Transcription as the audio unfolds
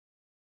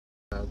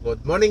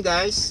Good morning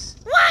guys.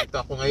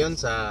 Ito ako ngayon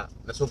sa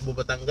Nasugbu,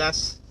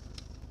 Batangas.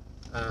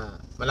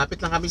 Malapit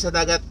lang kami sa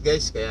dagat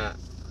guys, kaya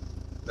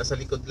nasa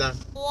likod lang.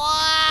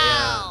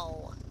 Kaya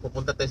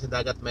pupunta tayo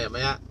sa dagat maya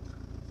maya.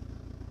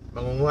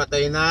 Mangunguha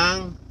tayo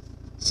ng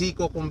sea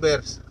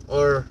cucumbers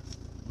or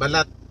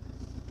balat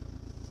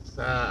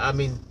sa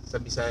amin sa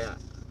Bisaya.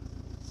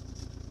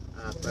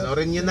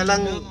 Panoorin nyo na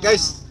lang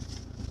guys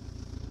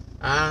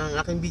ang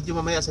aking video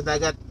mamaya sa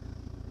dagat.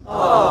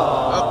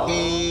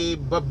 Okay,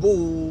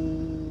 babu.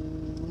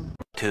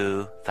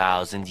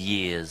 2,000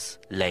 years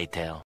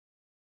later.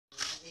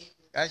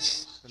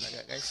 Guys,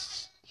 talaga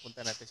guys.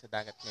 Punta natin sa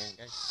dagat ngayon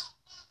guys.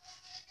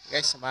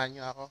 Guys, samahan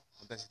nyo ako.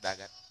 Punta sa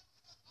dagat.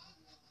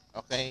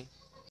 Okay.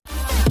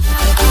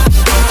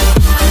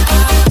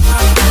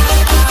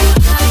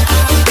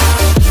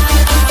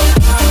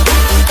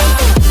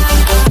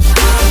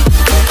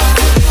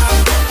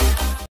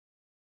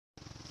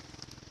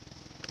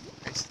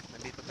 Guys,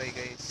 nandito tayo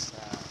guys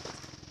sa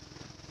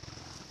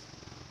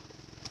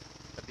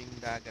tabing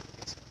dagat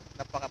guys.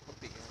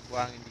 Napakaputi yung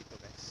buhangin dito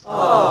guys.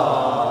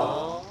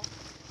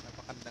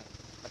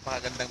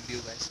 Napakagandang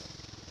view guys.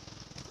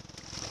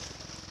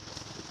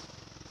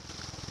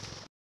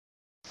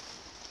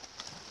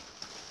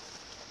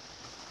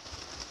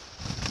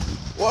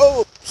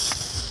 Wow!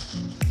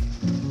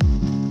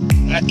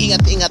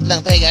 Ingat-ingat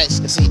lang tayo guys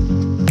kasi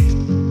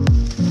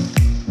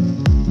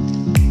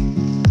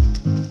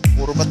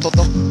puro bato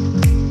to.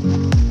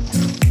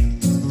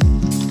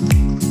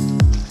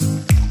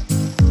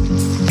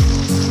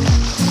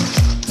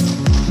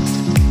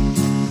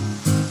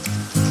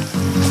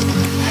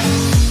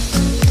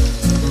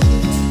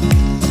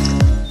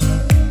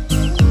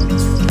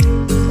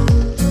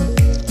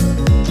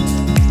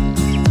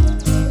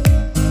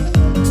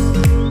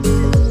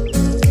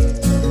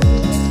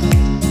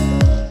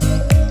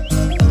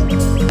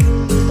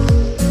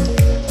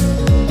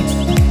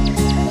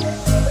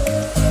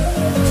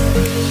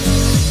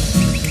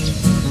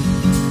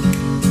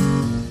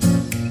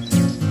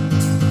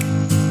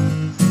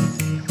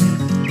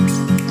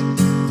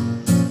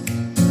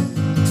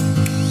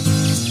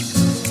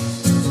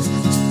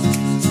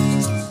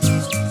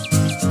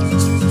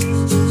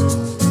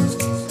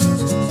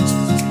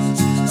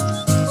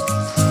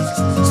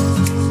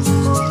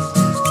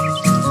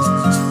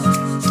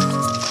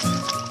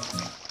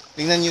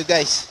 Tingnan nyo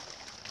guys.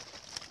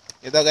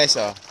 Ito guys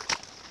oh.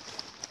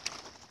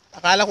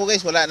 Akala ko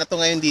guys wala na to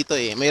ngayon dito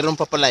eh. Mayroon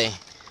pa pala eh.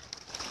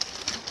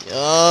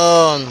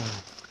 Yun.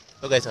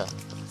 Ito guys oh.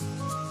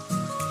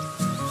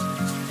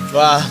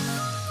 Wow.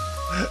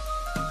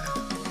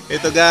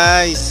 Ito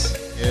guys.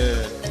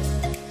 Yun.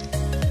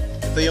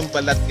 Ito yung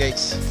balat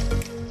guys.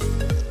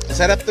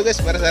 Masarap to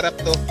guys. Para sarap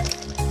to.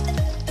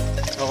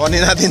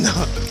 Kukunin natin to.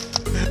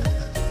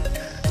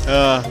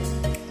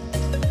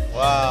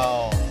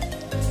 Wow.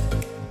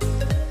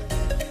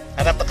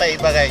 Hanap pa tayo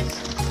iba guys.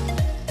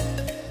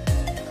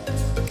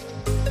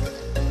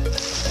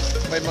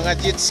 May mga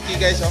jet ski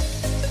guys oh.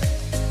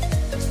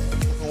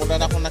 Kung wala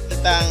na akong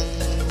nakitang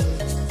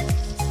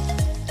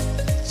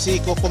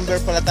sea cucumber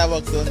pala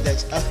tawag doon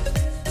guys.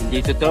 Hindi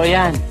totoo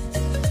yan.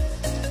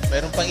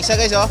 Mayroon pang isa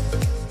guys oh.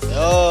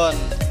 Yun.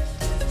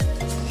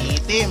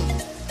 Itim.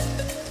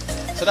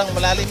 Sarang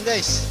malalim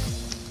guys.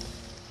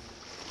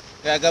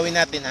 Gagawin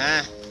natin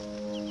ha.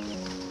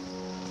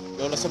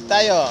 Lulusob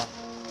tayo.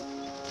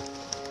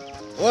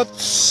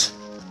 Oops.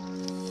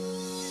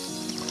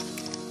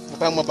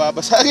 Mukhang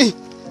mababasa eh.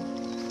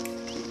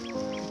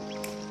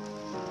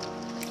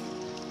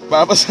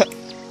 Babasa.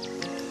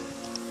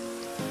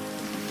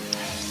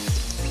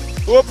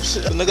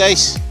 Oops. Ito na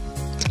guys.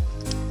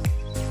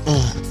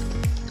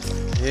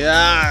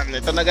 Yan.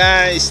 Ito na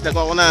guys.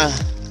 Nakuha ko na.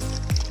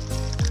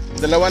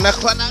 Dalawa na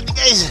nakuha natin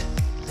guys.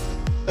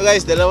 Ito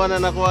guys. Dalawa na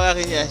nakuha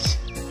akin guys.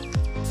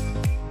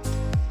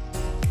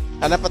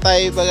 Hanap pa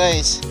tayo iba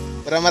guys.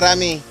 Para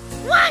marami.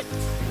 What?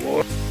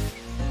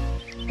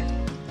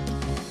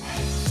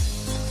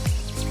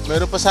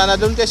 Meron pa sana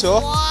doon guys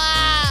oh.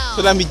 Wow.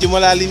 So lang medyo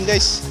malalim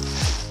guys.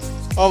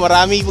 Oh,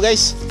 marami po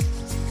guys.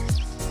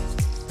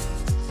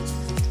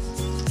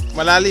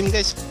 Malalim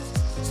guys.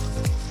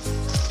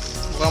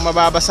 Mukhang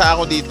mababasa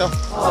ako dito.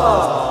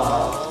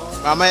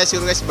 Mamaya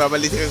siguro guys,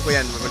 babalikan ko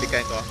yan.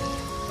 Babalikan ko.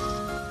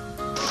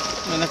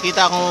 May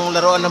nakita akong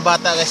laruan ng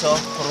bata guys oh.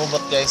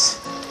 Robot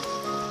guys.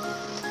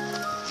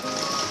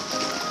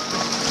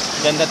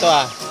 Ganda to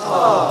ah.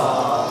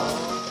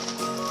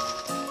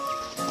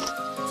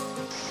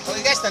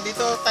 Okay guys,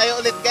 nandito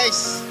tayo ulit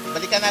guys.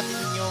 Balikan natin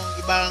yung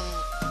ibang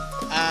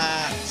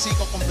sea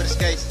cucumbers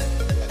guys.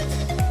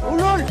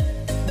 Ulol!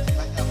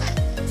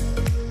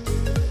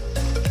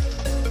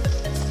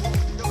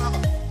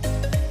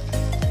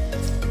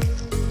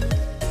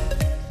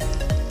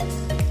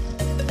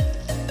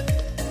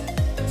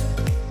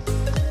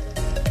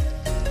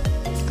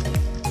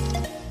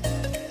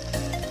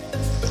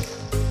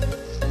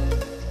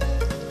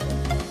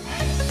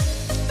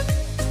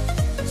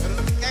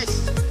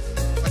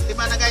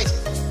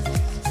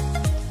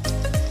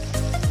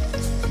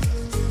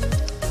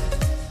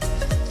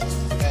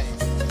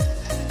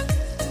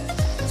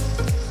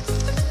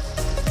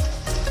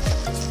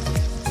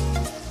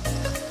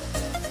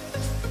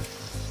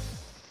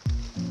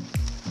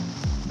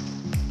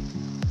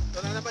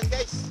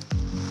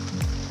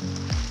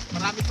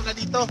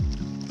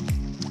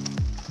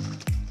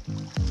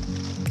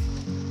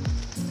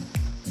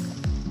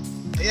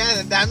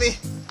 dami.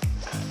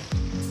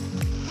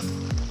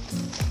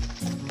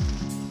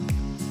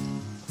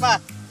 Pa.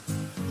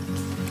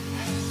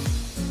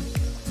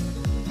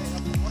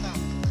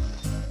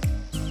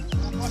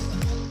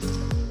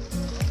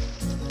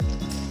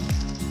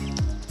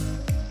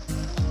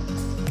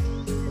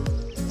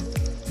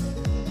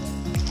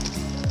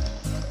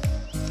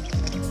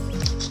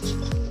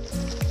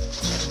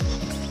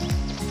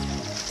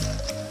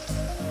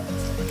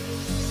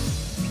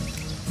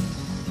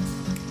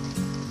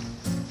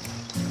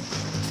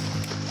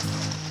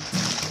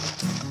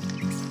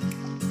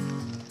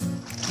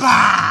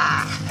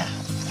 Bah!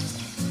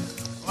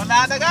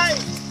 Wala na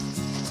guys!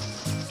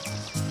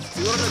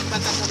 Siguro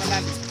nagpanta sa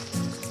malalim.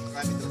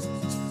 Marami doon.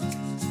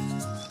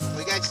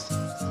 Okay guys,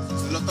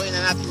 lulutuin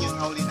na natin yung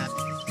huli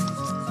natin.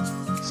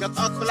 Shout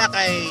out pala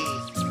kay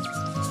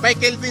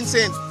Michael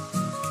Vincent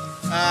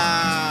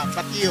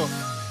Patio.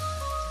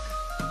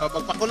 O,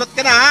 magpakulot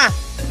ka na ha!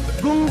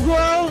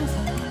 Gunggong!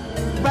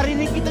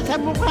 Barinig kita sa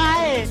mukha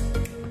eh!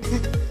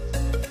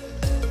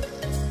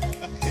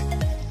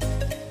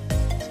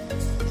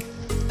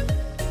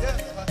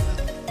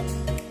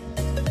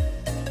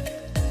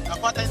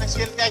 Nakuha tayo ng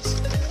shell guys.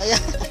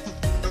 Ayan.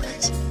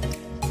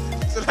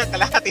 Sulang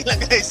kalahati lang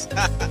guys.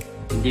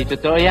 Hindi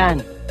totoo yan.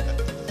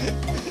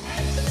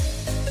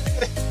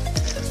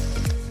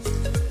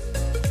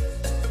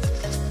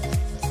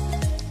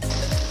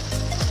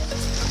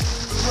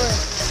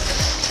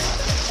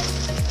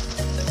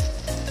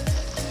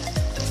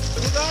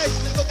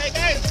 Dito kayo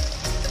guys.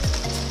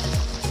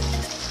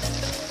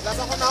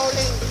 Laban ko na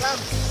huling clam.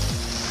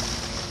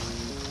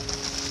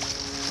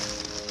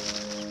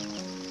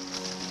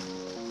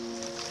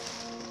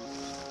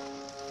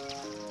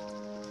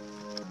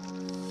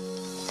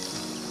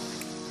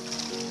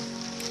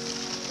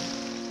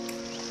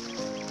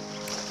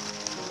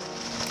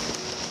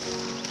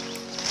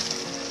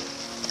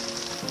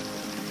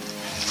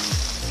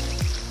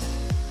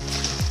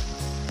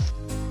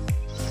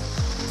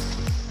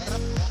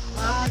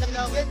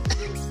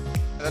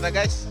 Ano na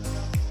guys?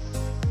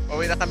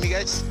 Pauwi na kami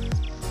guys.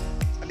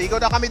 Aligo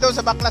na kami doon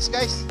sa baklas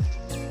guys.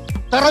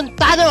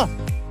 Torontado!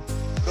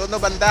 Doon no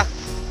banda.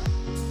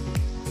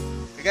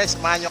 Okay guys,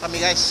 samahan nyo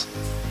kami guys.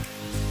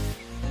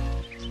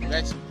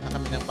 Guys, na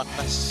kami ng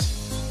baklas.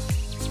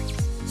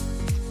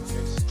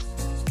 Guys,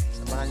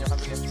 samahan nyo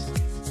kami guys.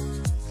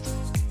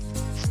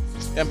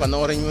 Yan,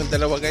 panoorin nyo yung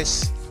dalawa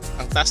guys.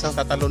 Ang taas ng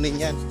tatalunin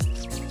yan.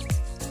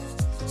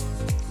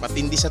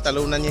 Matindi sa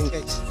talunan yan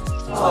guys.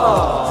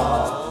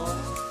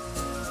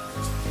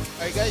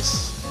 Okay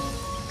guys,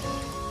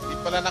 hindi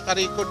pala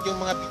naka-record yung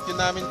mga video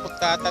namin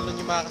pagtatalon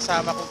yung mga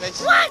kasama ko guys.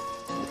 What?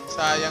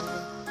 Sayang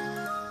yun.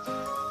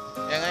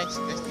 Kaya guys,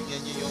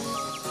 tingnan nyo yung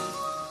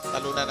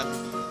talunan namin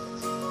dito.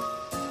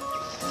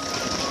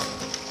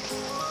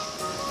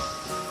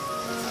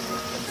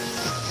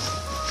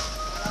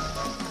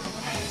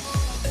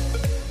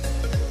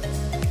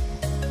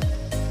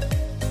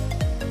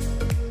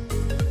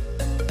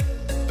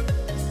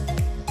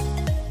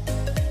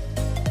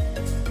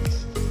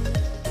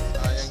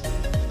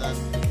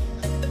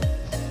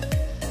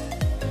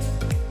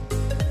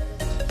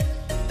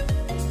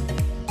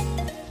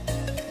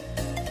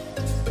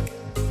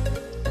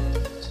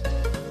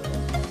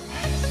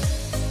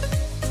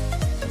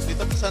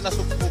 Sa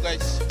nasugpo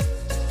guys,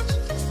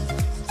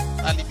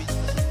 alibid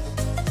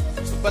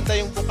so banda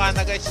yung bukana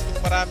guys, yung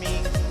maraming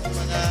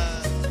mga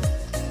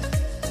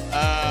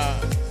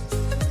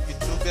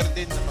YouTuber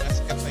din, na mga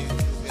sikat na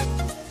YouTuber.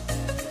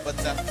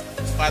 Banda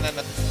bukana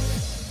na to.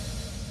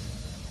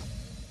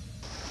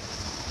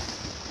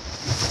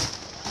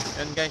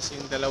 Yan guys,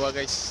 yung dalawa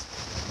guys,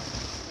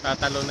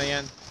 tatalo na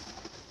yan.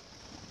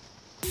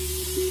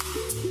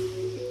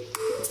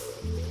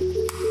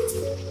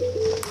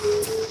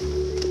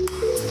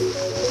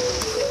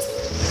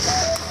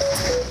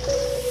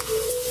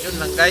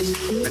 Lang guys,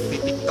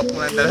 nagti-tiktok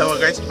muna dalawa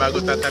guys bago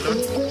tatalon.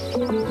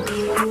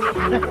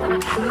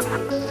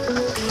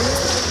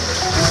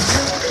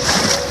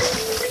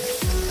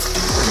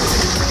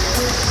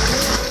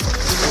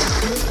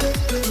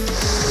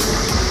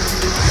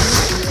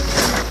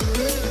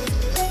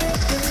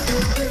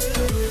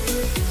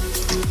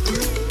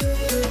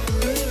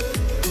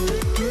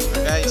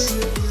 Guys,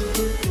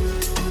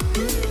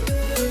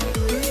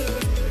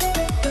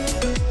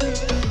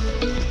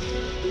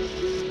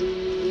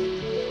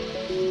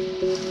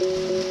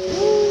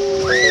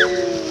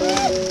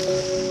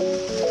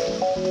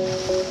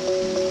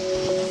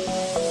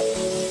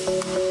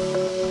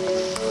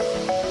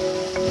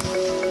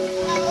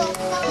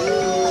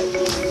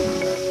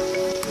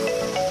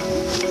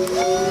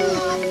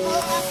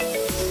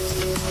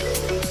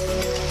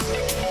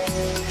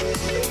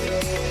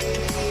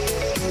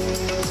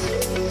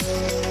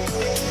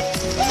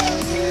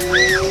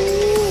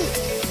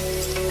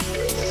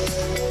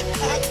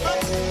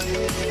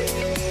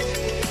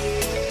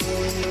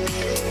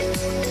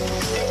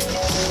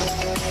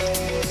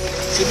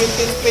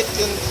 feet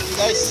yun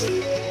guys,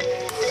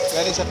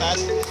 galing sa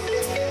taas.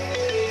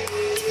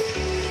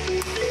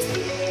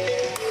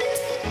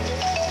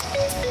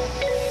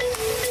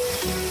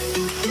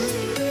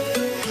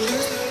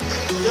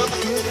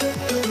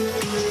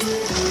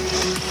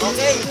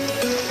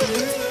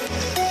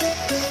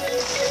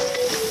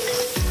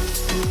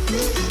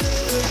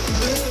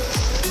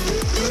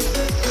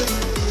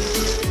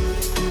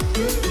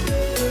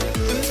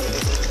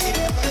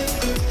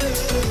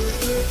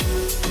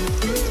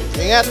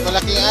 Ingat,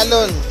 malaking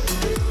alon.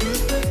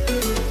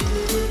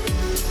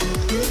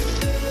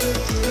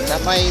 Na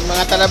may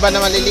mga talaban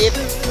na maliliit.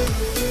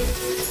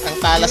 Ang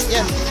talas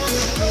niyan.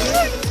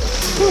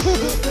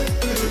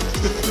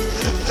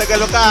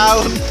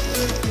 Tagalokaon.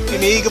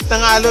 Hinihigop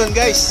ng alon,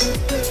 guys.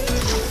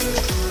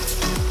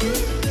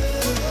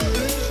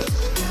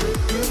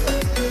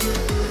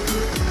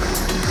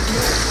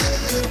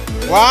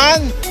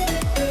 One,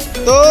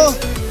 two,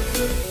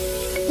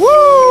 woo!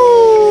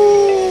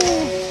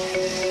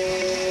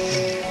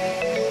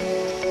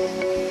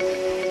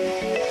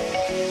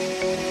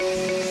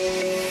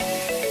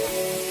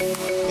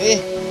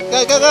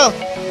 Okay, go!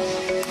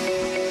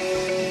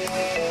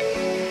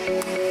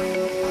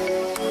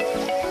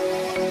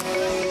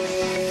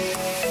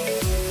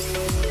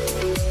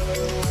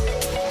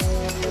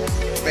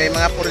 May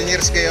mga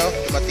foreigners kayo,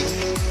 dumating.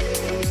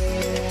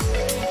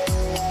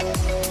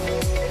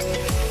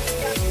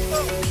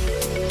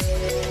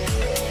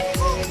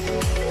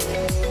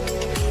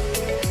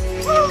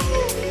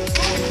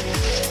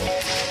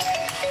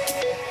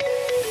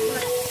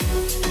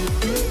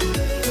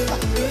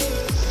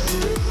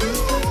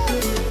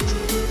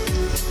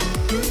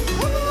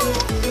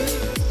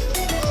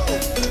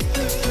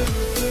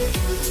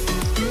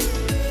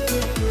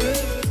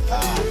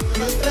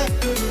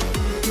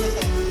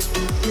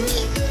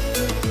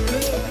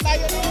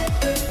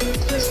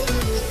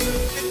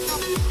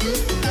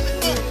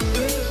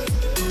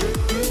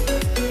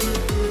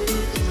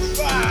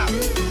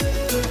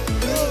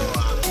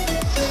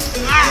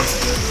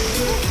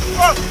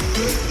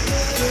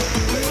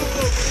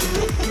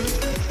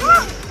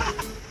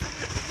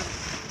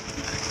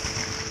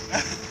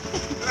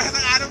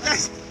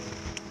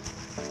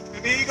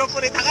 Nanihigaw po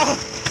rin ako.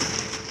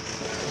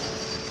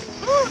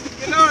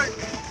 Lord.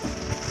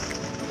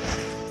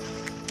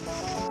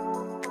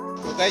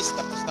 So guys,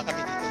 tapos na kami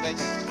dito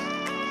guys.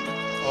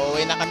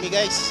 Uuwi na kami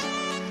guys.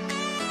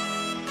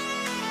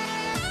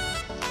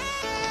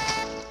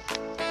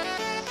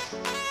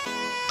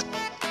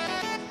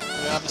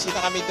 Mga bisita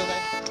kami dito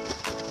guys.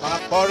 Mga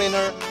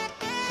foreigner.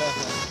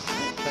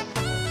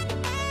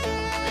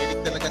 Mahilig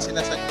talaga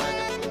sila sa mga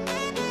ganito.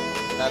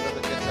 Lalo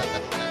na dyan sa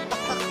Katuna.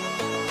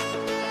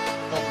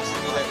 Gusto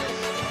nila guys.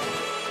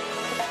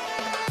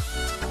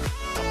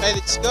 Okay,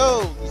 let's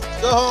go. Let's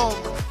go home.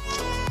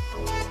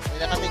 Uwi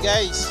na kami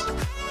guys.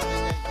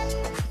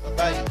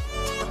 Bye-bye.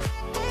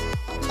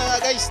 Na nga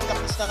guys,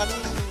 tapos na kami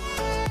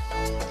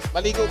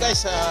maligo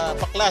guys sa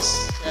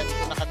paklas. Kaya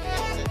dito na kami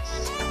ngayon guys.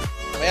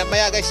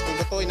 Maya guys,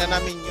 lulutuin na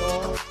namin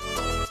yung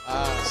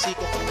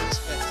siko cucumbers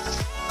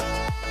guys.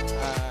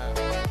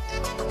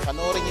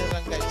 Panoorin nyo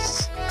lang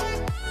guys.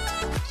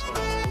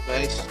 So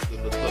guys,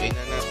 lulutuin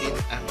na natin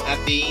ang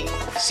ating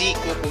sea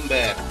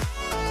cucumber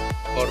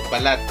or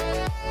balat.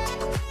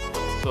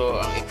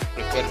 So ang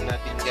i-prepare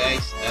natin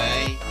guys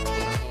ay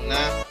una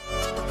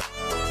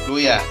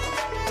luya,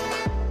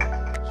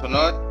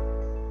 sunod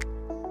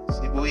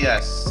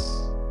sibuyas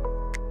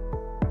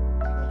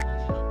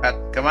at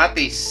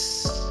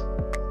kamatis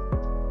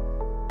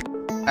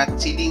at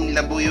siling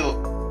labuyo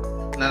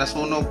na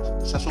nasunog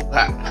sa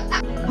suka.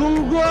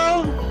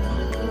 Gunggong!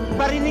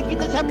 Barinig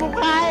kita sa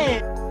mukha eh!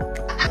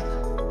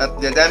 At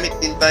gagamit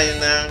din tayo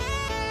ng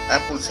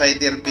apple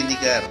cider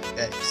vinegar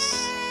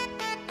guys.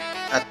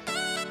 At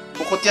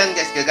bukod yan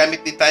guys,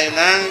 gagamit din tayo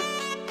ng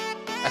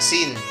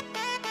asin.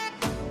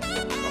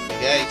 Okay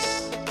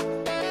guys,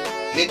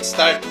 let's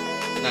start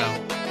now.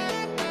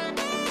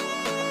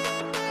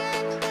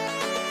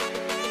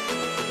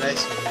 So guys,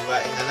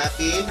 hiwain na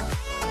natin.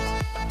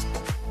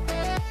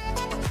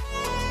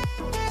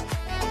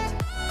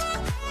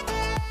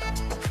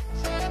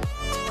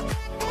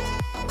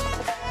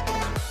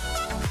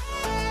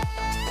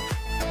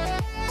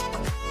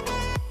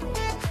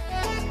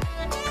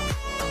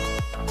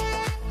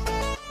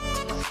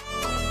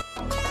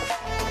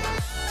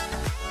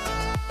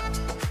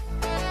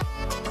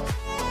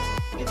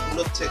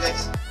 Itulot siya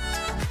guys.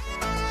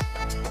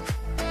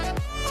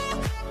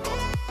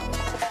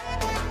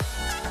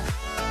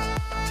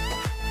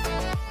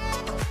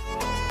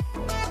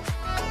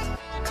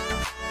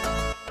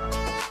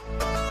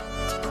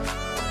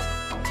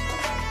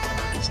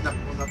 Snack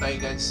muna tayo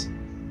guys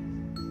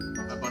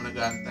habang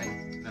nag-aantay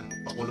ng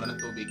pakulo ng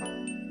tubig.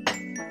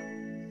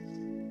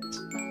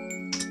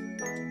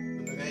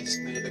 Ito na guys,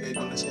 nailagay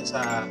ko na siya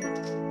sa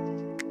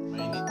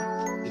mainit,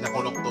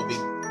 pinakulong tubig.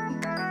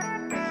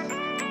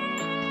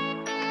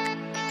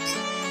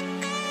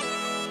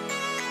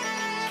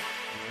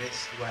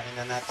 Guys, iwain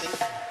na natin.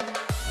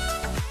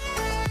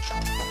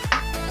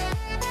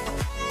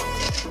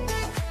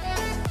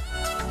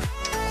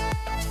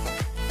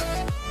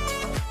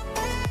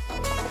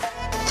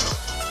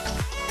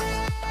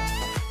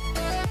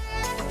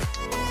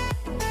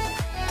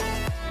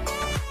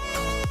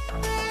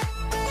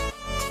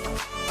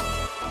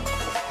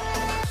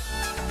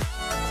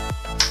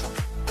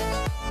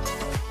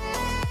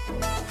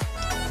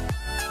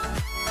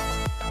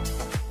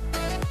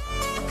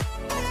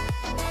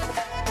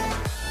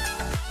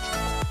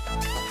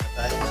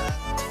 Tayo na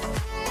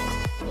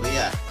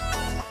luya.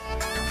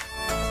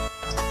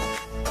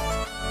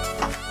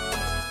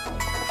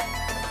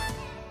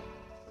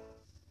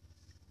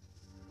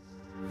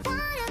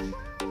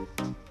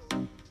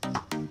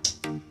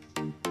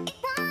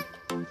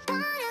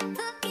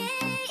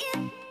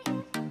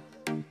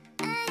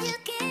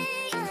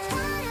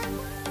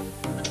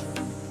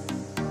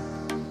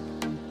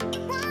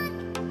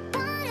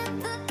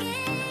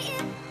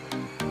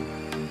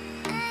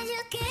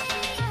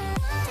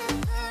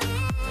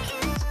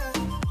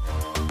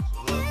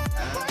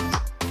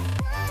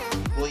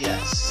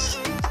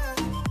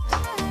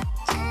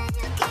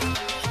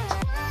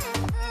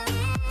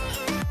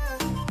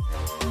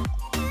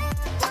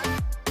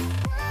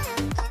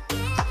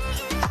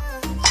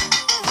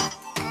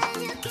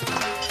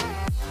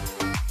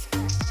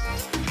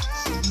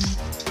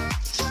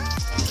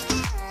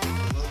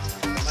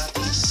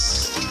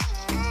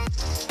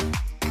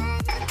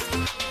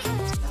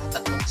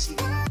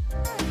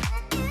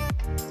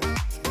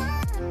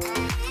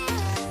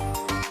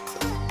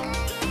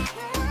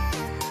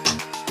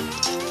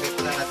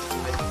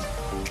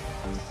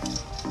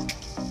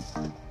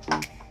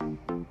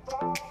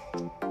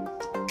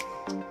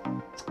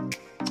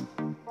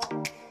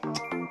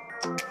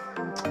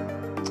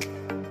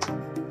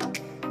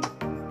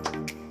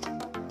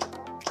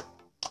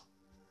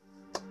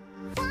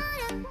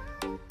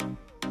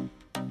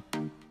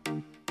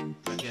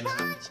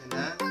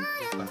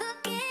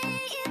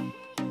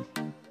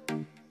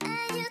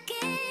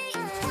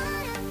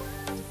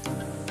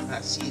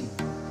 asin.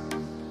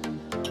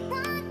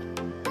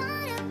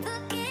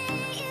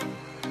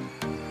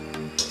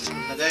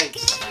 Ito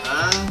guys,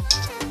 ang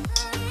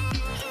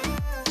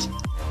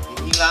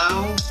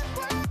kinilaw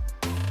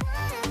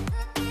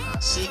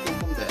sea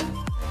cucumber.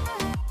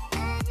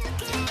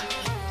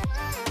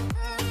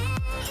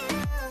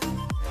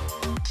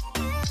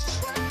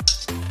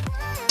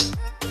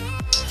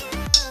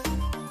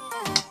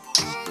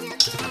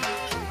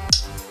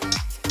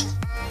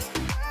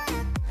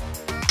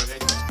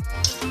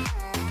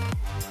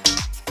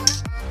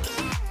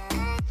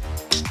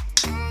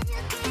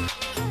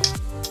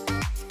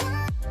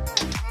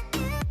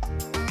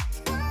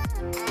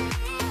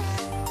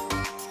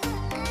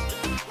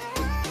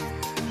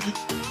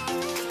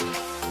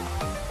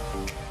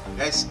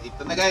 Guys,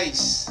 ito na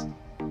guys.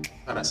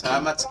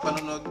 Salamat sa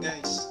panonood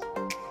guys.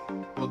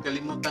 Huwag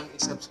kalimutang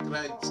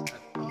i-subscribe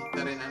at i-hit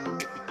na rin ang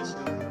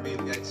notification bell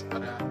guys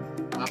para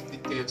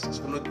ma-update kayo sa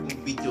sunod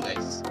kong video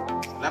guys.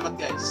 Salamat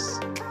guys.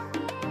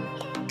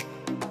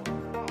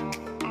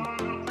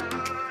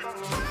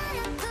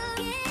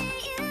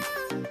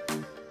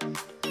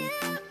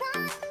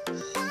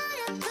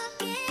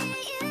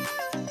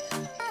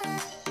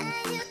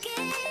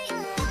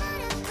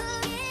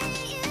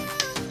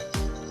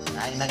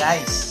 Kain na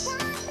guys.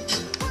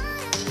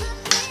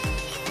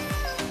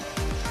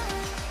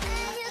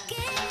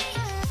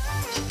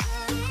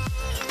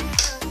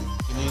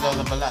 Kinilaw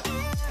na balat.